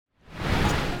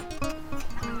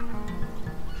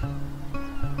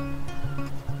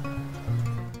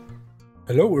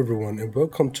Hello, everyone, and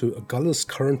welcome to Agulhas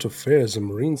Current Affairs, a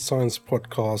marine science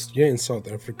podcast here in South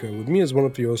Africa. With me as one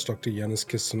of your hosts, Dr. Yanis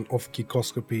Kissen of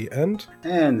Kikoscopy, and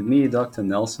And me, Dr.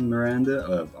 Nelson Miranda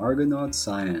of Argonaut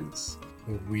Science.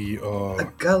 we are.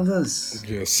 Agulhas!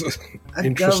 Yes,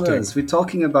 interesting. Agulhas! We're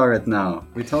talking about it now.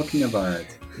 We're talking about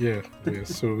it. Yeah.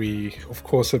 So we, of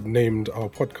course, have named our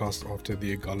podcast after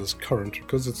the Agulhas Current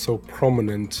because it's so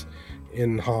prominent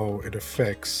in how it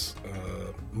affects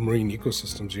marine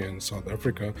ecosystems here in South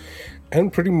Africa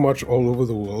and pretty much all over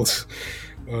the world.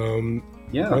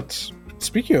 But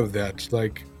speaking of that,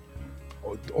 like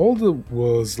all the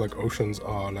world's like oceans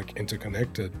are like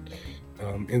interconnected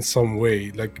in some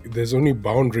way. Like there's only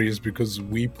boundaries because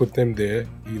we put them there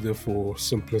either for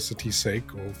simplicity's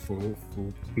sake or for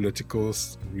political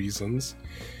reasons.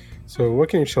 So what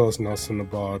can you tell us, Nelson,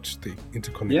 about the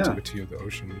interconnectivity of the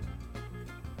ocean?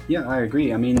 Yeah, I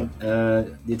agree. I mean,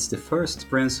 it's the first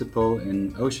principle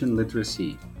in ocean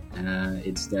literacy.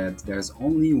 It's that there's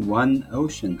only one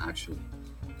ocean, actually.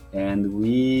 And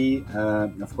we,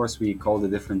 of course, we call the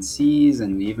different seas,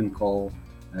 and we even call,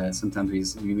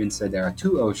 sometimes we even say there are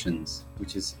two oceans,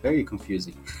 which is very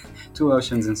confusing. Two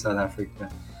oceans in South Africa.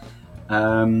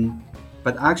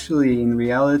 But actually, in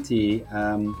reality,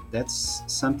 that's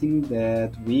something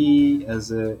that we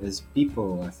as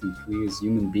people, I think we as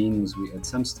human beings, we at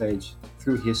some stage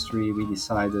through history, we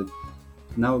decided,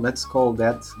 no, let's call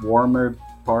that warmer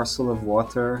parcel of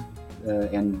water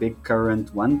and big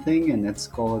current one thing, and let's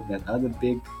call that other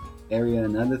big area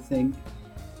another thing.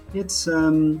 It's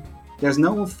there's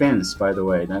no offense, by the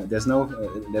way. There's not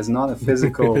a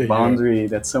physical boundary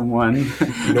that someone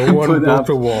no one put built up.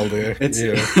 a wall there.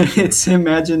 It's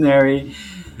imaginary.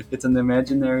 It's an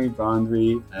imaginary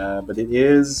boundary, but it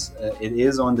is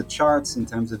on the charts in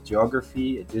terms of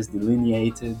geography. It is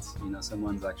delineated.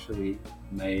 Someone's actually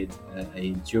made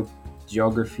a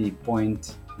geography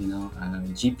point.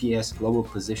 GPS, global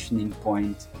positioning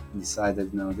point, and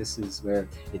decided, no, this is where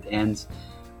it ends.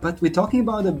 But we're talking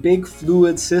about a big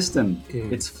fluid system.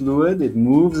 It's fluid, it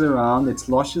moves around, it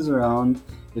sloshes around.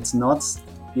 It's not,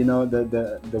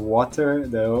 the water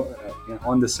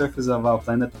on the surface of our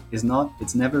planet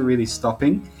it's never really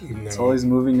stopping. No. It's always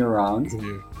moving around.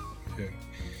 Yeah.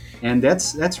 And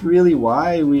that's really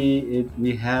why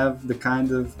we have the kind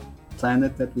of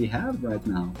planet that we have right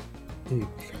now.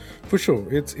 For sure,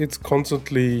 it's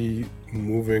constantly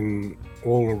moving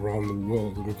all around the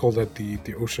world. We call that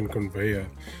the ocean conveyor,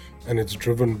 and it's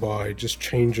driven by just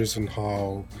changes in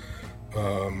how,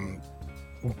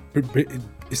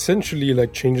 essentially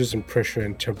like changes in pressure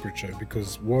and temperature,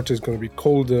 because water is going to be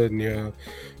colder near,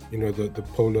 the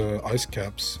polar ice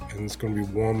caps, and it's going to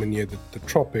be warmer near the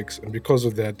tropics, and because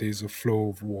of that, there's a flow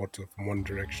of water from one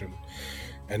direction.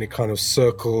 And it kind of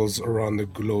circles around the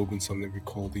globe in something we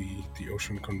call the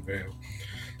ocean conveyor.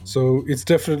 So it's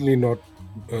definitely not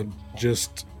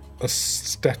just a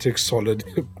static, solid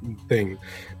thing.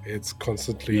 It's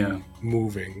constantly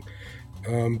moving.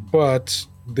 But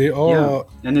they are... Yeah,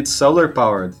 and it's solar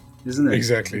powered, isn't it?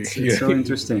 Exactly. It's so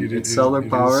interesting. It's solar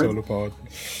powered.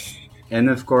 And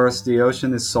of course, the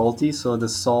ocean is salty, so the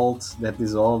salt that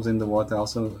dissolves in the water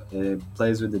also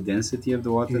plays with the density of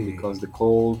the water, because the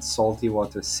cold, salty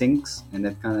water sinks, and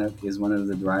that kind of is one of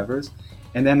the drivers.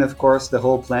 And then, of course, the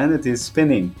whole planet is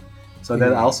spinning, so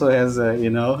that also has a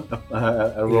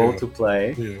role to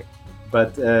play. Yeah.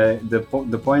 But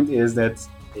the point is that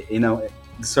the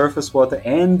surface water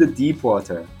and the deep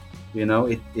water,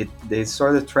 they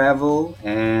sort of travel,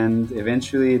 and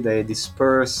eventually they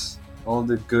disperse all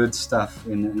the good stuff.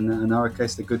 In our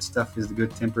case, the good stuff is the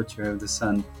good temperature of the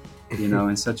sun,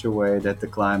 in such a way that the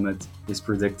climate is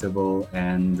predictable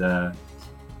and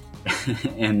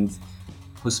and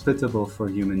hospitable for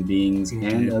human beings.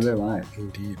 Indeed. And other life.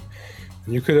 Indeed.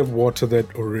 You could have water that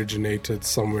originated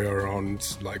somewhere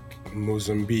around like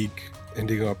Mozambique,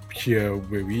 ending up here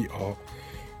where we are,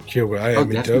 here where I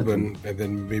am in Durban, and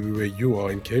then maybe where you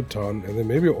are in Cape Town, and then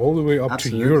maybe all the way up to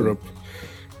Europe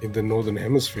in the northern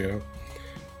hemisphere.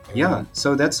 Yeah,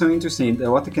 so that's so interesting.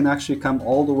 The water can actually come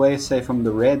all the way, say, from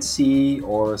the Red Sea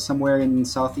or somewhere in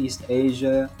Southeast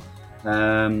Asia,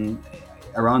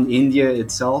 around India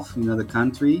itself, the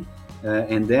country,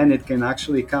 and then it can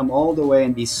actually come all the way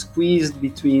and be squeezed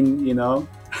between,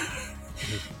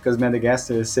 because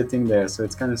Madagascar is sitting there, so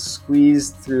it's kind of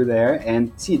squeezed through there.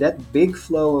 And see, that big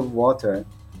flow of water,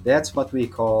 that's what we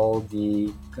call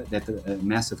that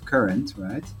massive current,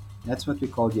 right? That's what we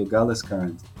call the Agulhas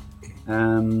current.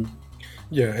 And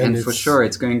for sure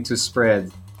it's going to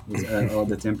spread with all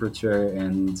the temperature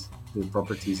and the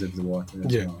properties of the water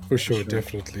as Yeah, well. for sure,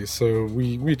 definitely. So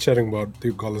we're chatting about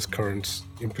the Agulhas current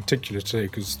in particular today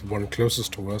because the one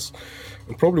closest to us,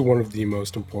 and probably one of the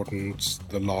most important,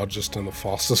 the largest and the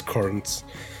fastest currents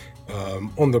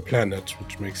on the planet,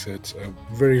 which makes it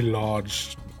a very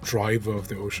large driver of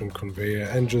the ocean conveyor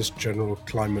and just general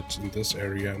climate in this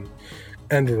area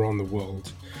and around the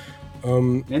world.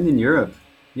 And in Europe,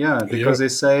 yeah, Yeah, because they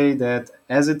say that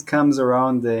as it comes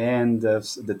around the end of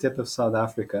the tip of South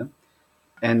Africa,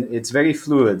 and it's very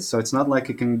fluid, so it's not like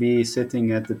you can be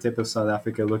sitting at the tip of South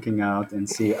Africa looking out and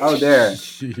see, oh, there,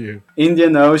 yeah,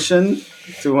 Indian Ocean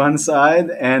to one side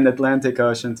and Atlantic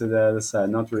Ocean to the other side.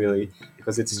 Not really,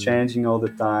 because it's mm, changing all the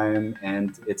time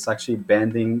and it's actually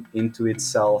bending into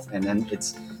itself, and then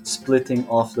it's splitting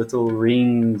off little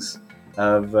rings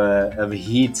of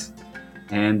heat.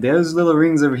 And those little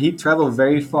rings of heat travel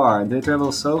very far. They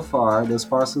travel so far, those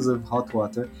parcels of hot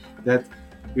water, that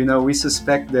we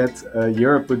suspect that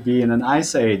Europe would be in an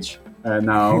ice age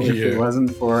now if it yeah.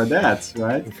 wasn't for that,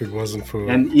 right? If it wasn't for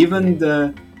And even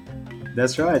the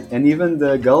that's right. And even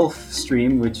the Gulf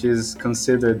Stream, which is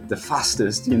considered the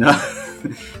fastest,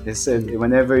 they said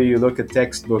whenever you look at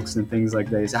textbooks and things like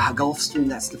that, they say, Gulf Stream,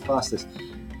 that's the fastest.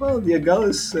 Well, the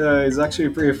Agulhas is actually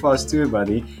pretty fast too,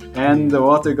 buddy. And the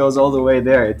water goes all the way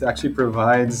there. It actually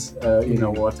provides,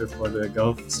 water for the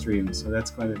Gulf Stream. So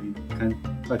that's going to be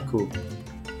quite cool.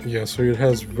 yeah, so it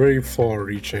has very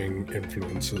far-reaching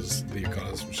influences, the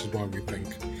Agulhas, which is why we think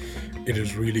it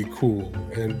is really cool.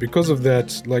 And because of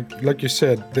that, like you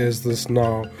said, there's this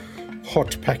now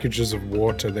hot packages of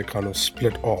water that kind of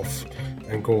split off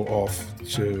and go off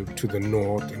to the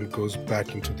north and goes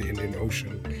back into the Indian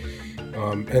Ocean.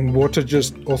 And water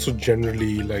just also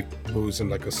generally goes in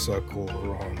like a circle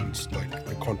around like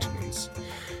the continents.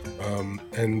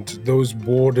 And those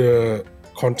border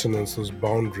continents, those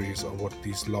boundaries are what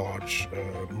these large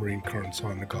marine currents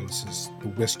are in the Agulhas, is the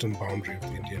western boundary of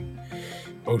the Indian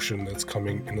Ocean that's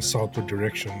coming in a southward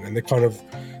direction, and they kind of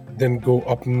then go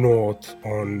up north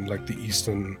on like the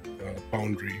eastern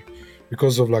boundary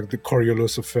because of like the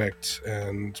Coriolis effect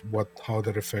and how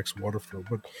that affects water flow.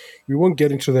 But we won't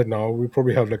get into that now. We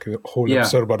probably have like a whole Yeah.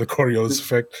 episode about the Coriolis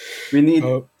effect. We need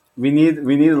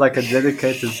like a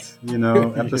dedicated,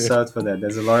 episode Yeah. for that.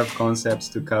 There's a lot of concepts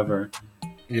to cover.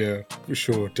 Yeah, for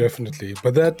sure, definitely.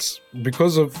 But that's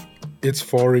because of its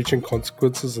far-reaching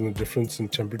consequences and the difference in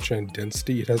temperature and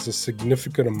density. It has a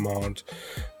significant amount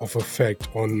of effect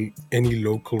on any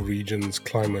local region's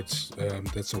climate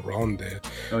that's around there.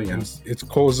 Oh yeah. And it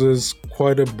causes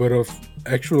quite a bit of,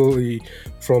 actually,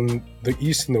 from the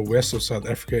east and the west of South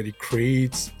Africa, it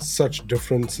creates such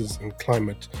differences in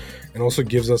climate and also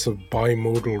gives us a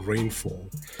bimodal rainfall.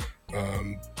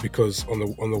 Because on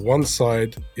the one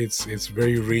side it's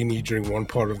very rainy during one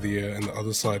part of the year, and the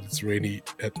other side it's rainy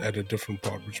at a different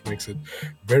part, which makes it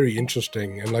very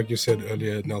interesting. And like you said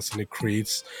earlier, Nelson, it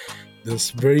creates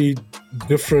this very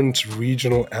different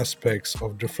regional aspects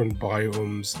of different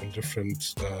biomes and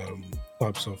different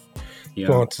types of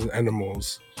plants and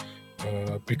animals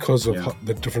because of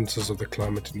the differences of the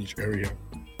climate in each area.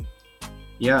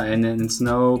 Yeah, and it's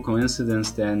no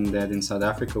coincidence then that in South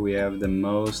Africa we have the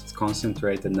most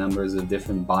concentrated numbers of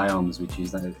different biomes,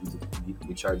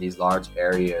 which are these large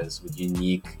areas with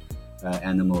unique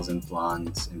animals and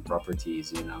plants and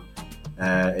properties.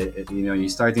 You're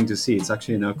starting to see it's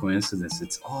actually no coincidence.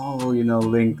 It's all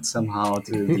linked somehow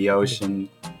to the ocean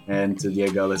and to the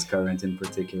Agulhas current in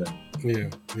particular.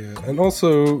 Yeah. And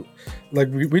also, like,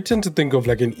 we tend to think of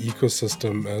like an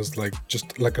ecosystem as like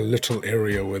just like a little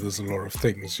area where there's a lot of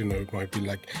things, it might be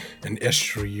like an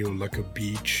estuary or like a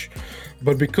beach.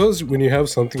 But because when you have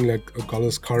something like a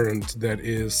Agulhas current that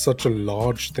is such a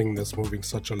large thing that's moving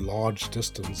such a large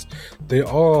distance, there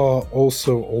are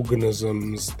also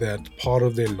organisms that part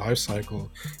of their life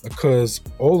cycle occurs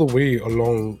all the way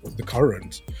along the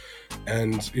current.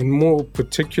 And in more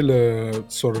particular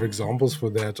sort of examples for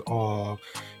that are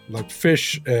like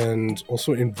fish and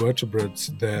also invertebrates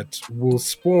that will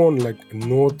spawn like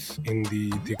north in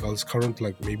the Agulhas current,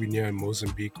 like maybe near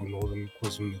Mozambique or northern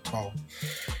KwaZulu-Natal.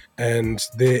 And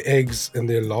their eggs and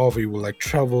their larvae will like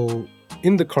travel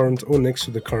in the current or next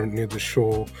to the current near the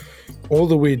shore all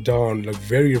the way down like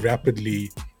very rapidly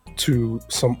to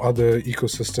some other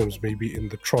ecosystems, maybe in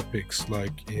the tropics,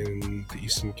 like in the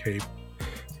Eastern Cape.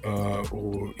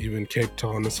 Or even Cape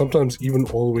Town, and sometimes even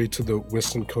all the way to the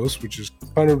western coast, which is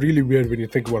kind of really weird when you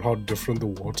think about how different the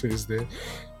water is there.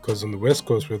 Because on the west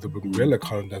coast, we have the Benguela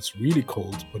current that's really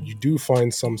cold, but you do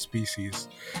find some species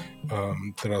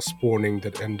that are spawning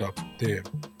that end up there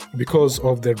because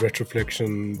of their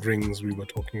retroflexion rings we were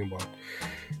talking about.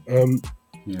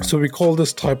 Yeah. So we call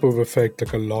this type of effect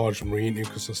like a large marine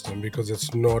ecosystem because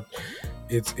it's not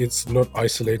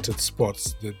isolated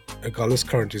spots. The Agulhas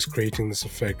current is creating this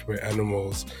effect where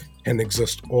animals can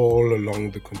exist all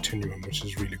along the continuum, which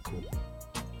is really cool.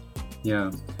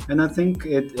 Yeah, and I think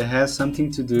it has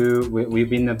something to do with we've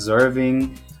been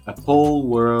observing a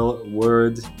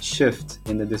poleward shift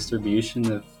in the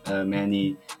distribution of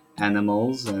many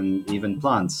animals and even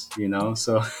plants.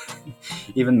 So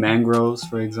even mangroves,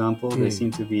 for example, they Mm.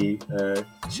 seem to be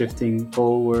shifting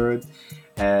poleward.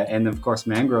 And of course,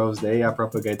 mangroves, they are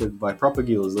propagated by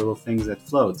propagules, little things that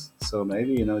float. So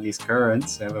maybe these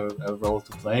currents have a role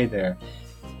to play there.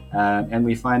 And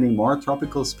we're finding more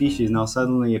tropical species now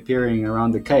suddenly appearing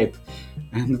around the Cape.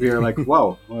 And we're like,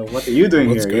 whoa, well, what are you doing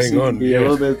What's here? You going seem to on? be a Yeah.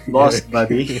 little bit lost,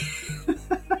 buddy.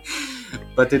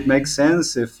 But it makes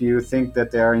sense if you think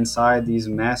that they are inside these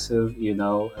massive,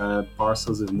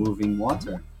 parcels of moving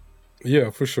water. Yeah,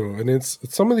 for sure. And it's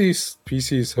some of these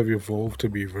species have evolved to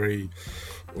be very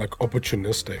like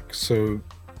opportunistic. So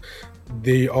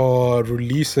they are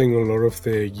releasing a lot of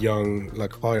their young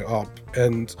like high up,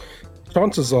 and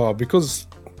chances are because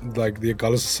like the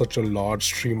Agulhas is such a large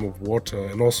stream of water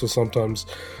and also sometimes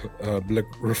like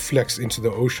reflects into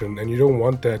the ocean, and you don't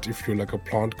want that if you're like a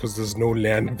plant because there's no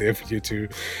land there for you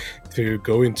to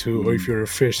go into, or if you're a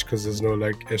fish because there's no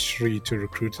like estuary to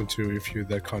recruit into if you're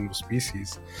that kind of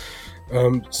species.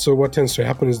 So what tends to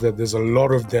happen is that there's a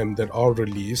lot of them that are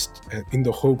released in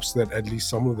the hopes that at least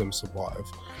some of them survive.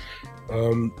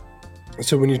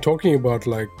 So when you're talking about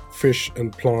like fish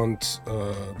and plant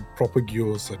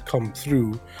propagules that come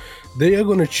through, they are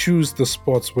going to choose the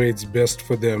spots where it's best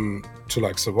for them to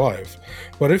like survive.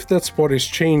 But if that spot is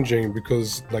changing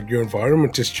because like your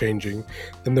environment is changing,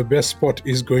 then the best spot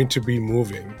is going to be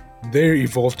moving. They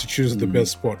evolved to choose the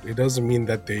best spot. It doesn't mean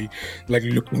that they like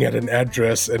looking at an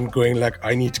address and going like,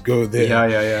 I need to go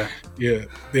there. Yeah,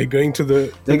 they're going to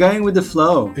They're going with the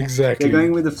flow. Exactly. They're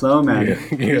going with the flow, man.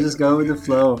 Yeah. You just go with the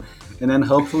flow. And then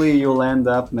hopefully you'll end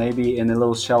up maybe in a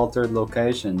little sheltered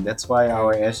location. That's why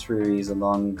our estuaries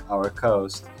along our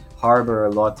coast harbor a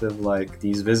lot of like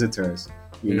these visitors,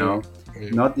 you know.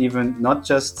 Yeah. Not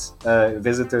just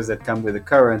visitors that come with the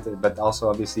current, but also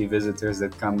obviously visitors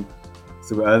that come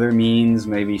through other means,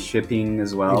 maybe shipping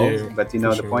as well. Yeah, but for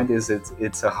the sure. point is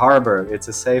it's a harbor, it's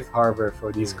a safe harbor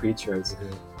for these creatures.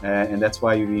 And that's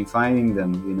why you've been finding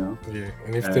them, Yeah,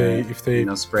 and if they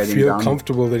spreading feel down.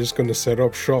 comfortable, they're just going to set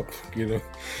up shop.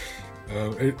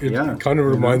 It kind of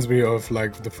reminds me of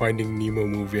like the Finding Nemo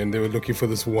movie, and they were looking for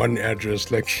this one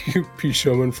address, like P.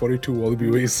 Sherman 42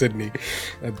 Wallaby Way, Sydney.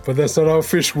 But that's not how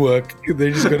fish work.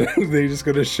 They're just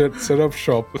gonna set up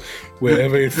shop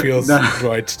wherever it feels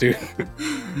right to.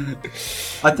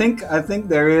 I think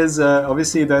there is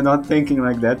obviously they're not thinking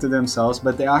like that to themselves,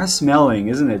 but they are smelling,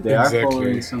 isn't it? They Exactly. are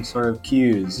following some sort of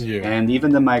cues, Yeah. and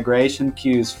even the migration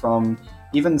cues from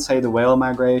even say the whale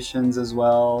migrations as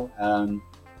well.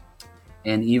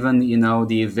 And even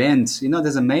the events,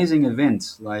 there's amazing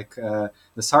events like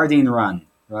the sardine run,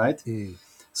 right?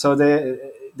 So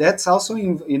that's also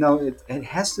it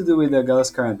has to do with the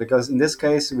Agulhas current, because in this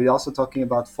case we're also talking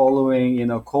about following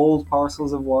cold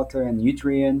parcels of water and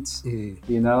nutrients,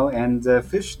 and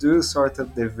fish do sort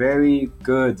of, they're very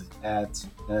good at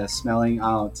smelling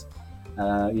out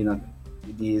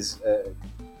these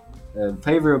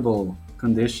favorable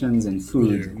conditions and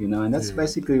food, and that's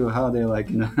basically how they're like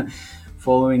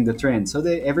following the trend. So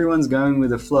everyone's going with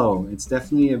the flow. It's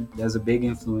definitely there's a big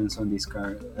influence on these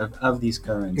of these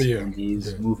currents and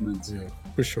these movements. Yeah,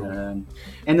 for sure.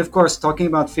 And of course, talking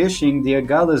about fishing, the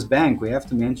Agulhas Bank, we have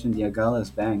to mention the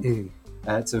Agulhas Bank.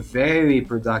 It's a very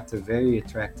productive, very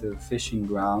attractive fishing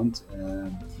ground,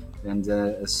 and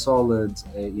a solid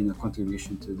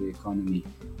contribution to the economy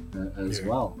as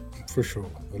well. For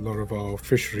sure, a lot of our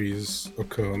fisheries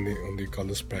occur on the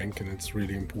Agulhas Bank, and it's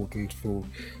really important for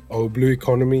our blue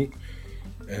economy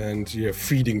and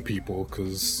feeding people,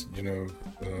 because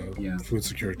food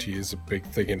security is a big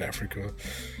thing in Africa.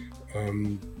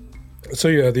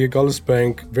 The Agulhas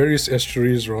Bank, various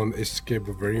estuaries around the East Cape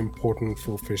are very important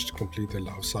for fish to complete their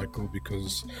life cycle,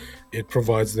 because it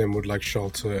provides them with like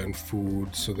shelter and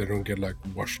food, so they don't get like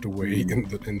washed away in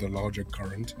the larger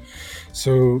current.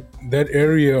 So that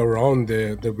area around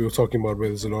there that we were talking about, where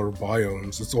there's a lot of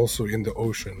biomes, it's also in the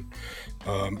ocean,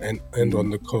 and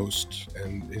on the coast,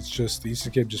 and it's just the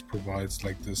Eastern Cape just provides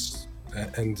like this.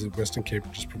 And the Western Cape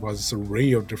just provides this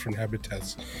array of different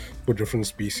habitats for different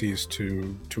species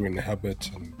to inhabit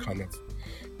and kind of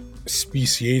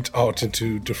speciate out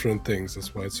into different things.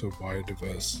 That's why it's so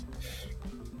biodiverse.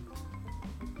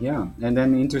 Yeah, and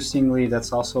then interestingly,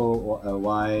 that's also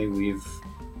why we've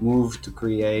move to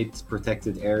create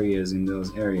protected areas in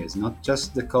those areas, not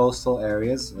just the coastal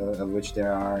areas, of which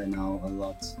there are now a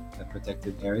lot of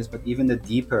protected areas, but even the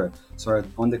deeper, sort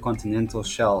of on the continental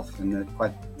shelf and the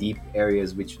quite deep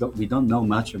areas which we don't know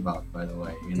much about, by the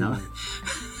way, you know.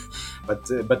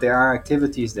 But there are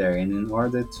activities there, and in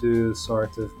order to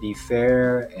sort of be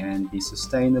fair and be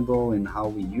sustainable in how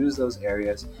we use those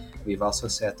areas, we've also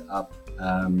set up,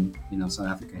 South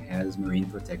Africa has marine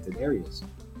protected areas.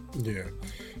 Yeah.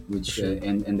 Which sure.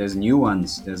 And there's new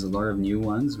ones. There's a lot of new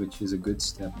ones, which is a good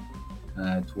step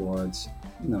towards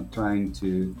trying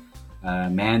to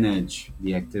manage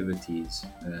the activities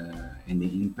and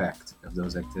the impact of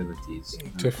those activities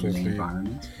on the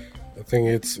environment. I think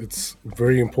it's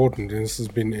very important, and this has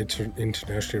been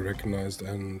internationally recognized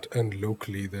and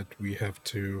locally, that we have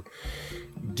to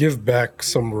give back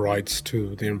some rights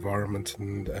to the environment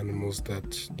and animals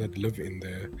that live in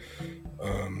there.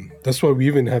 That's why we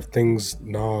even have things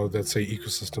now that say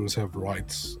ecosystems have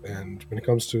rights. And when it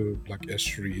comes to like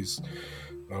estuaries,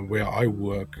 where I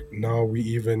work, now we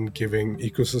even giving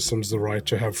ecosystems the right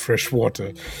to have fresh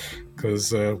water,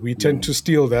 because we tend to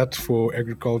steal that for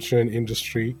agriculture and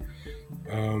industry.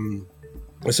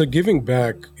 So giving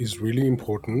back is really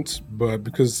important, but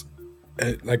because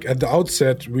at the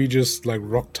outset we just like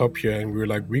rocked up here and we were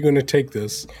like, we're going to take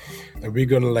this and we're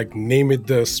going to like name it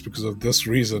this because of this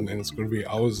reason, and it's going to be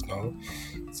ours now.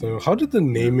 So how did the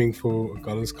naming for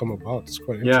Agulhas come about? It's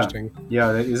quite interesting.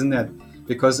 Yeah, isn't that?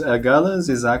 Because Agulhas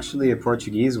is actually a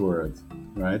Portuguese word,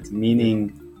 right?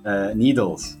 Meaning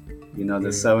needles.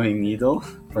 The sewing needle,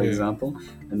 for example.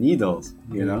 Needles,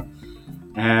 you know.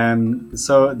 And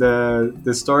so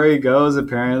the story goes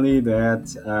apparently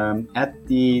that at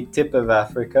the tip of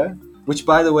Africa, which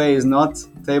by the way is not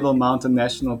Table Mountain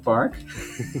National Park,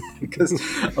 because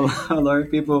a lot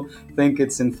of people think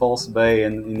it's in False Bay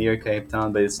and near Cape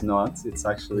Town, but it's not. It's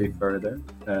actually further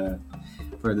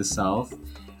south.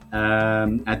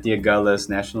 At the Agulhas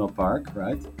National Park,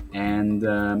 right? And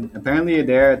apparently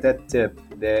there at that tip,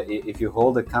 if you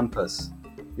hold a compass,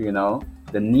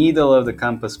 the needle of the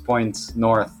compass points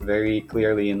north very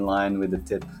clearly in line with the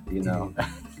tip,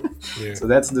 Yeah. So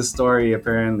that's the story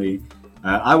apparently.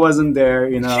 I wasn't there,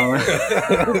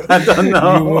 I don't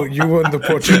know. You weren't the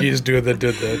Portuguese dude that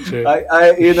did that.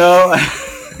 Yeah.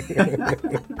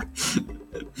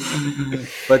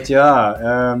 But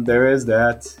there is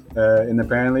that, and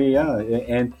apparently,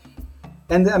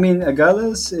 and I mean,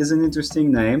 Agulhas is an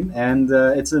interesting name, and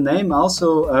it's a name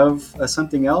also of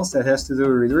something else that has to do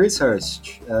with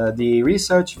research. The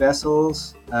research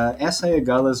vessels SA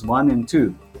Agulhas 1 and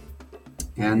 2.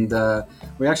 And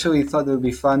we actually thought it would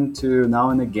be fun to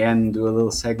now and again do a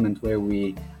little segment where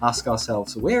we ask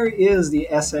ourselves, where is the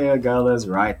SA Agulhas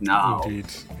right now? Indeed,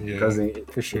 yeah, because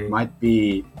for sure. It might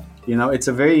be, it's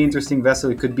a very interesting vessel.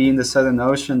 It could be in the Southern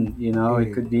Ocean,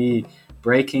 it could be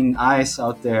breaking ice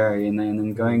out there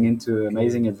and going into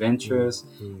amazing adventures.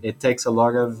 It takes a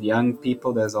lot of young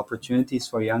people. There's opportunities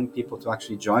for young people to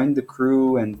actually join the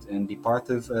crew and be part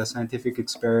of scientific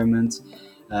experiments.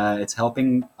 It's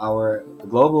helping our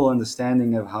global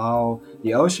understanding of how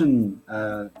the ocean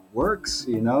works,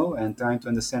 and trying to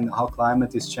understand how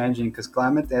climate is changing, because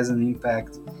climate has an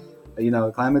impact.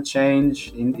 Climate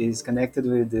change is connected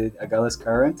with the Agulhas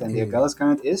current, and the Agulhas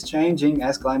current is changing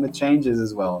as climate changes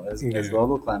as well, as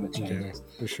global climate changes.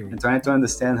 Yeah, for sure. And trying to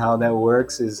understand how that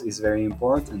works is very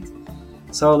important.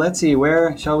 So let's see,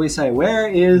 where shall we say? Where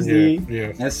is the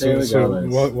SA Agulhas? So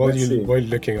while you're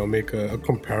looking, I'll make a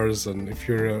comparison. If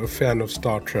you're a fan of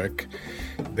Star Trek,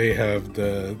 they have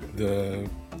the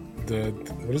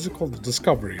what is it called? The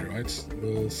Discovery, right?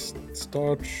 The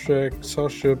Star Trek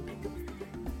Starship.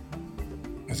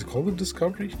 Is it called the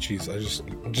Discovery? Jeez, I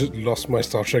just lost my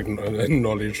Star Trek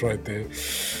knowledge right there.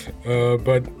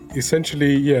 But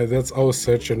essentially, that's our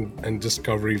search and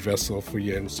discovery vessel for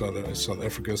here in South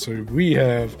Africa. So if we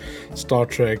have Star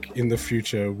Trek in the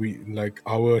future,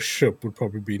 our ship would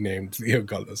probably be named the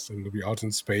Agulhas, and it'll be out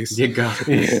in space. The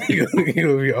Agulhas.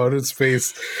 It'll be out in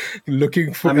space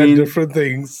looking for different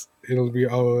things. It'll be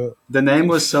our... The name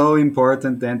was so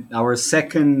important that our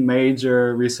second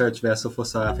major research vessel for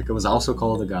South Africa was also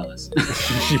called Agulhas.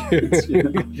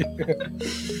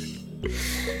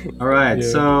 All right,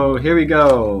 so here we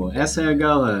go. SA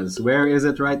Agulhas. Where is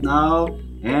it right now?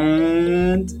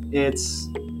 And it's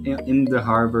in the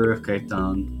harbor of Cape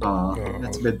Town. Oh,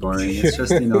 that's a bit boring. It's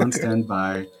just, on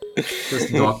standby.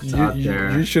 Just docked out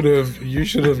there. You should have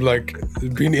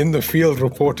been in the field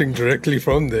reporting directly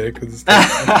from there. Cause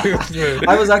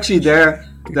I was actually there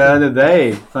the other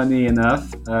day, funny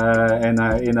enough, and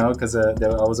I, because I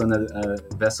was on a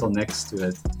vessel next to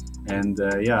it, And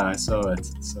I saw it.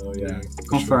 So Yeah, for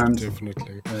confirmed, sure,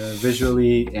 definitely.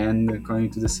 visually and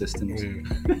according to the systems. Yeah.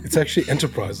 It's actually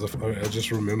Enterprise. I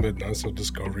just remembered now. So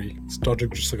Discovery, Star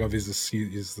Trek Discovery is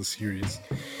the series.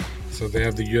 So they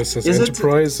have the USS Is it?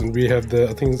 Enterprise, and we have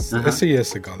I think it's Uh-huh.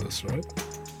 SAS Agulhas, right?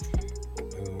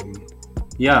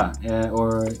 Yeah,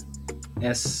 or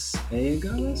SA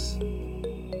Agulhas?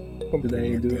 Do Something they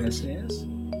like do that. SAS?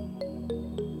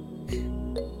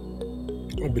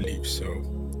 I believe so.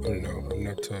 I don't know. I'm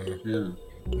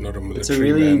not a military It's a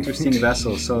really man. interesting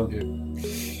vessel. So Yeah.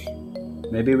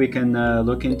 maybe we can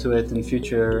look into it in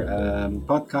future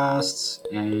podcasts,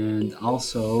 and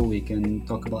also we can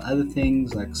talk about other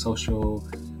things like social,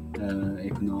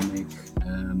 economic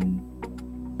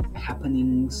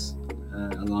happenings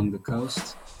along the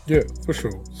coast. Yeah, for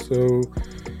sure. So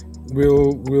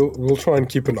we'll try and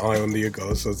keep an eye on the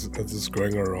Agulhas as it's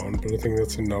going around. But I think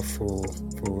that's enough for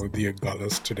the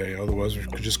Agulhas today. Otherwise, we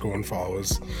could just go on for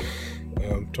hours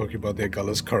talking about the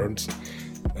Agulhas currents.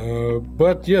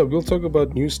 But yeah, we'll talk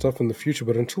about new stuff in the future.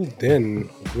 But until then,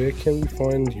 where can we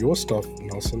find your stuff,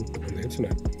 Nelson, on the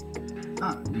internet?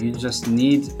 You just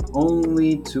need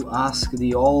only to ask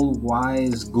the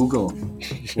all-wise Google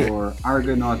for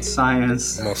Argonaut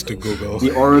science. Master Google. The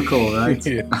Oracle, right?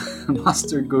 Yeah.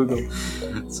 Master Google.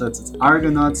 So it's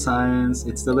Argonaut science.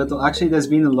 It's the little. Actually, there's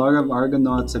been a lot of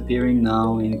Argonauts appearing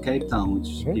now in Cape Town,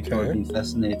 which people have been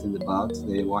fascinated about.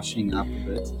 They're washing up a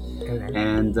bit. Right.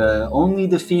 And only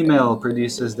the female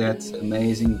produces that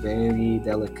amazing, very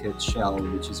delicate shell,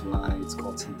 which is why it's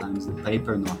called sometimes the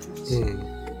paper nautilus.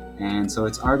 And so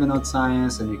it's Argonaut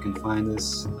Science, and you can find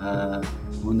us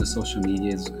on the social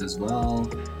medias as well,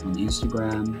 on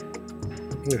Instagram.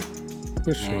 Yeah,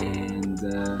 for sure.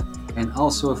 And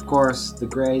also, of course, the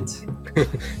great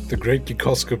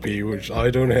Geekoscopy, which I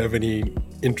don't have any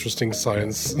interesting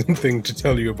science thing to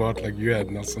tell you about like you had,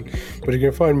 Nelson. But you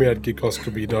can find me at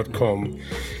geekoscopy.com.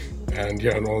 And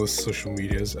yeah, on all the social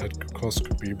medias at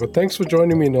Geekoscopy. But thanks for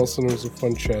joining me, Nelson. It was a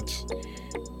fun chat.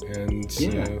 And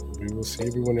we will see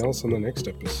everyone else on the next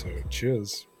episode.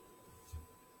 Cheers.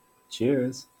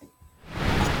 Cheers.